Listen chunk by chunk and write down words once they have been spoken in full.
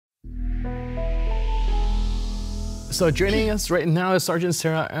So joining us right now is Sergeant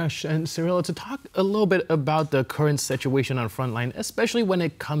Sarah Ashton-Cirillo to talk a little bit about the current situation on the front line, especially when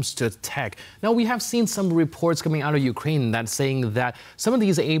it comes to tech. Now, we have seen some reports coming out of Ukraine that's saying that some of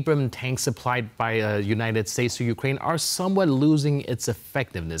these Abrams tanks supplied by United States to Ukraine are somewhat losing its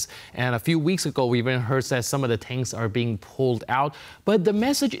effectiveness. And a few weeks ago, we even heard that some of the tanks are being pulled out. But the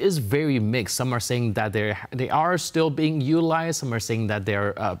message is very mixed. Some are saying that they are still being utilized. Some are saying that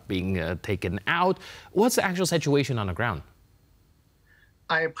they're being taken out. What's the actual situation on the ground?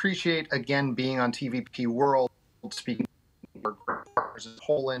 I appreciate, again, being on TVP World, speaking to our partners in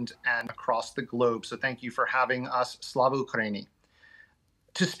Poland and across the globe. So thank you for having us. Slava Ukraini.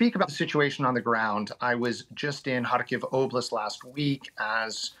 To speak about the situation on the ground, I was just in Kharkiv Oblast last week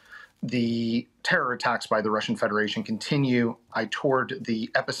as the terror attacks by the Russian Federation continue. I toured the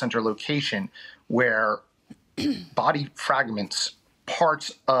epicenter location where body fragments,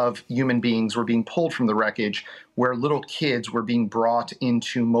 parts of human beings were being pulled from the wreckage, where little kids were being brought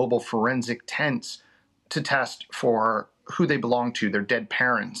into mobile forensic tents to test for who they belong to, their dead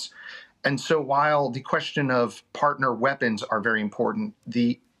parents. And so while the question of partner weapons are very important,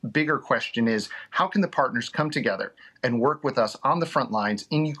 the bigger question is, how can the partners come together and work with us on the front lines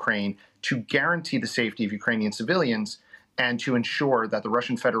in Ukraine to guarantee the safety of Ukrainian civilians and to ensure that the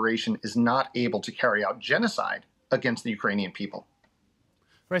Russian Federation is not able to carry out genocide against the Ukrainian people?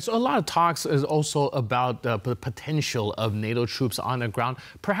 Right, so a lot of talks is also about the potential of NATO troops on the ground,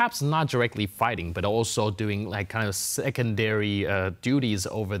 perhaps not directly fighting, but also doing like kind of secondary duties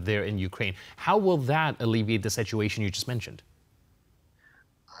over there in Ukraine. How will that alleviate the situation you just mentioned?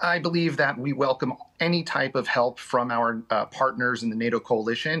 I believe that we welcome any type of help from our partners in the NATO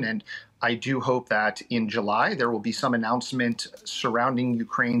coalition, and I do hope that in July there will be some announcement surrounding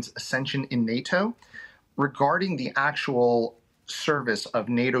Ukraine's ascension in NATO. Regarding the actual service of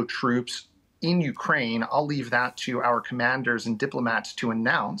NATO troops in Ukraine, I'll leave that to our commanders and diplomats to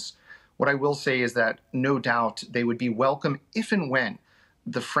announce. What I will say is that no doubt they would be welcome if and when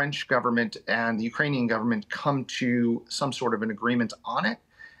the French government and the Ukrainian government come to some sort of an agreement on it.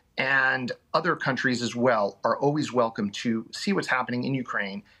 And other countries as well are always welcome to see what's happening in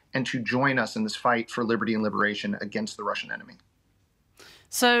Ukraine and to join us in this fight for liberty and liberation against the Russian enemy.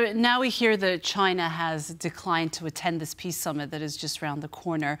 So now we hear that China has declined to attend this peace summit that is just around the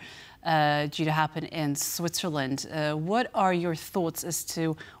corner, due to happen in Switzerland. What are your thoughts as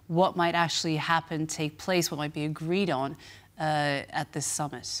to what might actually happen, take place, what might be agreed on at this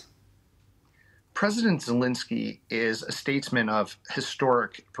summit? President Zelensky is a statesman of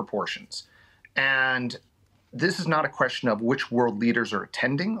historic proportions. And this is not a question of which world leaders are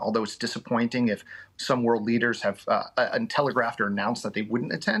attending, although it's disappointing if some world leaders have telegraphed or announced that they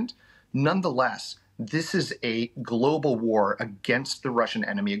wouldn't attend. Nonetheless, this is a global war against the Russian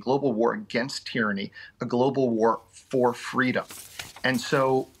enemy, a global war against tyranny, a global war for freedom. And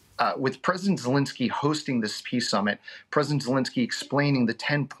so with President Zelensky hosting this peace summit, President Zelensky explaining the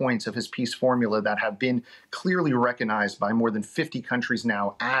 10 points of his peace formula that have been clearly recognized by more than 50 countries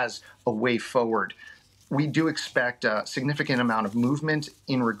now as a way forward, we do expect a significant amount of movement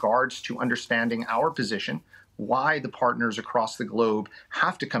in regards to understanding our position, why the partners across the globe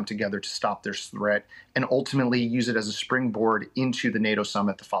have to come together to stop this threat, and ultimately use it as a springboard into the NATO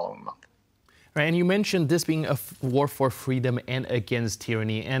summit the following month. Right, and you mentioned this being a war for freedom and against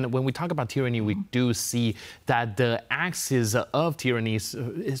tyranny. And when we talk about tyranny, we do see that the axis of tyranny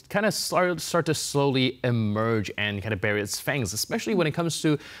is kind of start to slowly emerge and kind of bury its fangs, especially when it comes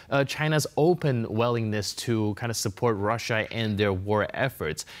to China's open willingness to kind of support Russia in their war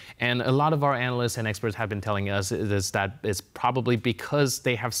efforts. And a lot of our analysts and experts have been telling us is that it's probably because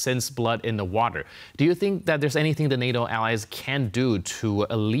they have sensed blood in the water. Do you think that there's anything the NATO allies can do to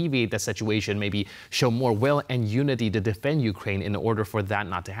alleviate that situation, maybe show more will and unity to defend Ukraine in order for that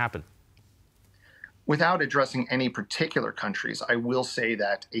not to happen? Without addressing any particular countries, I will say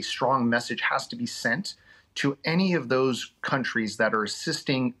that a strong message has to be sent to any of those countries that are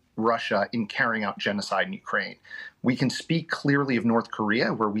assisting Russia in carrying out genocide in Ukraine. We can speak clearly of North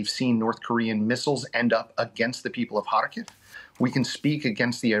Korea, where we've seen North Korean missiles end up against the people of Kharkiv. We can speak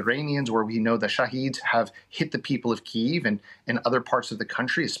against the Iranians, where we know the Shaheeds have hit the people of Kyiv and other parts of the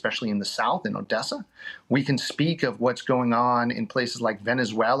country, especially in the south, in Odessa. We can speak of what's going on in places like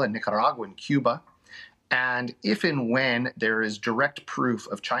Venezuela, Nicaragua, and Cuba. And if and when there is direct proof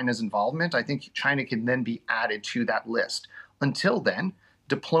of China's involvement, I think China can then be added to that list. Until then,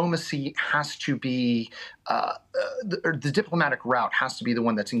 diplomacy has to be, the diplomatic route has to be the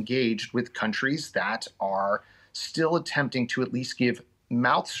one that's engaged with countries that are still attempting to at least give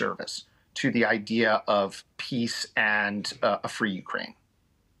mouth service to the idea of peace and a free Ukraine.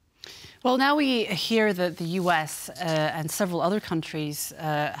 Well, now we hear that the US and several other countries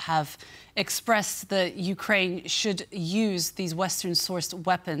have expressed that Ukraine should use these Western-sourced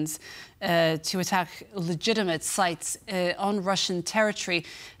weapons to attack legitimate sites on Russian territory.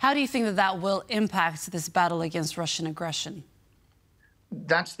 How do you think that that will impact this battle against Russian aggression?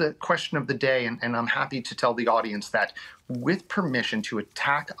 That's the question of the day, and I'm happy to tell the audience that with permission to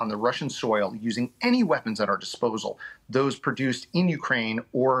attack on the Russian soil using any weapons at our disposal, those produced in Ukraine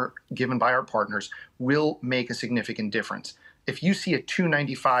or given by our partners will make a significant difference. If you see a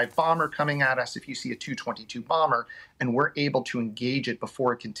Tu-95 bomber coming at us, if you see a Tu-22 bomber, and we're able to engage it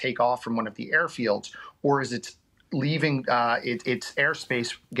before it can take off from one of the airfields, or as it's leaving its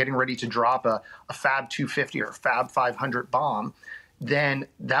airspace, getting ready to drop a Fab 250 or Fab 500 bomb, then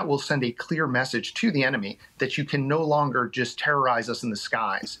that will send a clear message to the enemy that you can no longer just terrorize us in the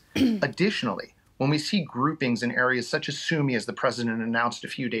skies. Additionally, when we see groupings in areas such as Sumy, as the president announced a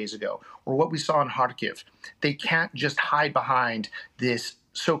few days ago, or what we saw in Kharkiv, they can't just hide behind this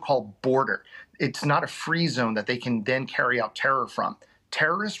so-called border. It's not a free zone that they can then carry out terror from.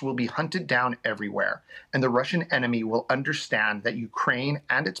 Terrorists will be hunted down everywhere, and the Russian enemy will understand that Ukraine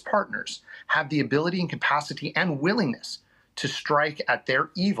and its partners have the ability and capacity and willingness to strike at their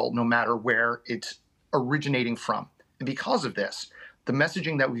evil, no matter where it's originating from. And because of this, the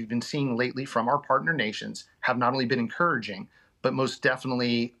messaging that we've been seeing lately from our partner nations have not only been encouraging, but most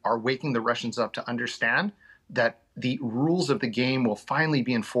definitely are waking the Russians up to understand that the rules of the game will finally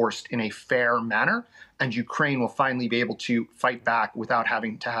be enforced in a fair manner, and Ukraine will finally be able to fight back without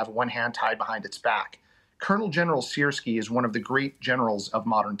having to have one hand tied behind its back. Colonel General Syrski is one of the great generals of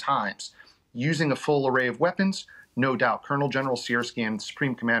modern times. Using a full array of weapons, no doubt, Colonel General Syrski and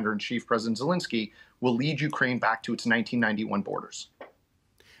Supreme Commander-in-Chief President Zelensky will lead Ukraine back to its 1991 borders. All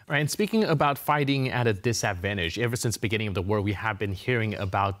right, and speaking about fighting at a disadvantage, ever since the beginning of the war, we have been hearing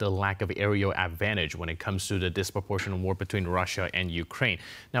about the lack of aerial advantage when it comes to the disproportionate war between Russia and Ukraine.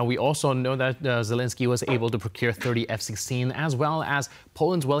 Now, we also know that Zelensky was able to procure 30 F-16, as well as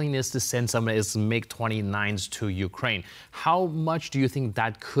Poland's willingness to send some of its MiG-29s to Ukraine. How much do you think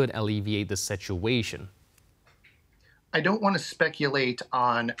that could alleviate the situation? I don't want to speculate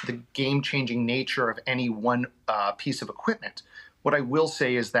on the game-changing nature of any one piece of equipment. What I will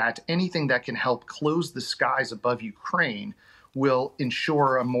say is that anything that can help close the skies above Ukraine will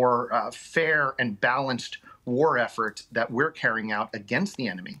ensure a more fair and balanced war effort that we're carrying out against the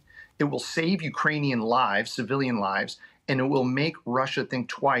enemy. It will save Ukrainian lives, civilian lives, and it will make Russia think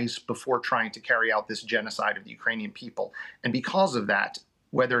twice before trying to carry out this genocide of the Ukrainian people. And because of that,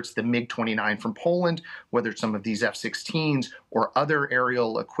 whether it's the MiG-29 from Poland, whether it's some of these F-16s or other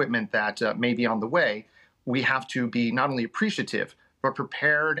aerial equipment that may be on the way, we have to be not only appreciative, but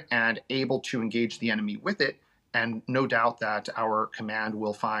prepared and able to engage the enemy with it. And no doubt that our command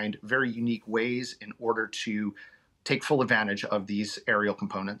will find very unique ways in order to take full advantage of these aerial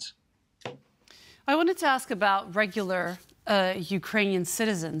components. I wanted to ask about regular Ukrainian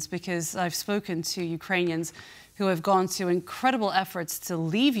citizens, because I've spoken to Ukrainians who have gone to incredible efforts to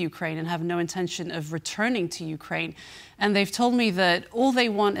leave Ukraine and have no intention of returning to Ukraine. And they've told me that all they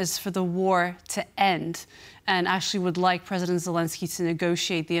want is for the war to end, and actually would like President Zelensky to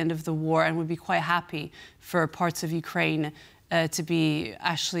negotiate the end of the war, and would be quite happy for parts of Ukraine to be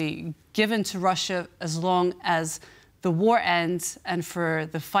actually given to Russia as long as the war ends, and for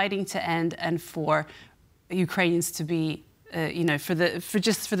the fighting to end, and for Ukrainians to be for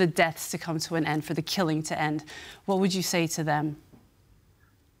the deaths to come to an end, for the killing to end. What would you say to them?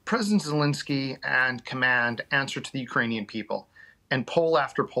 President Zelensky and command answer to the Ukrainian people, and poll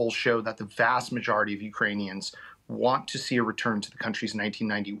after poll show that the vast majority of Ukrainians want to see a return to the country's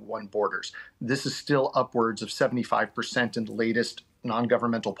 1991 borders. This is still upwards of 75% in the latest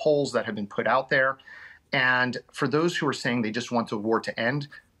non-governmental polls that have been put out there. And for those who are saying they just want the war to end,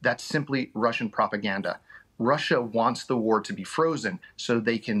 that's simply Russian propaganda. Russia wants the war to be frozen so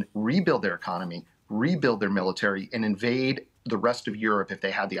they can rebuild their economy, rebuild their military, and invade the rest of Europe if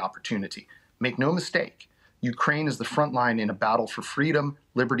they had the opportunity. Make no mistake, Ukraine is the front line in a battle for freedom,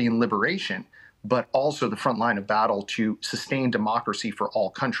 liberty, and liberation, but also the front line of battle to sustain democracy for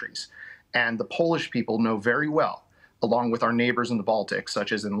all countries. And the Polish people know very well, along with our neighbors in the Baltics,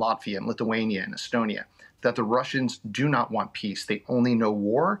 such as in Latvia and Lithuania and Estonia, that the Russians do not want peace. They only know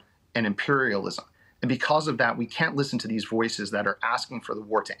war and imperialism. And because of that, we can't listen to these voices that are asking for the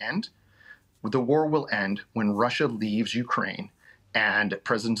war to end. The war will end when Russia leaves Ukraine and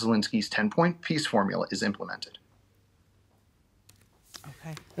President Zelensky's 10-point peace formula is implemented. Okay.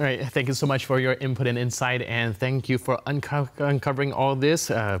 Okay. All right, thank you so much for your input and insight, and thank you for uncovering all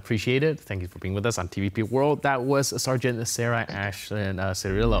this. Appreciate it. Thank you for being with us on TVP World. That was Sergeant Sarah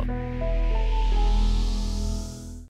Ashton-Cirillo.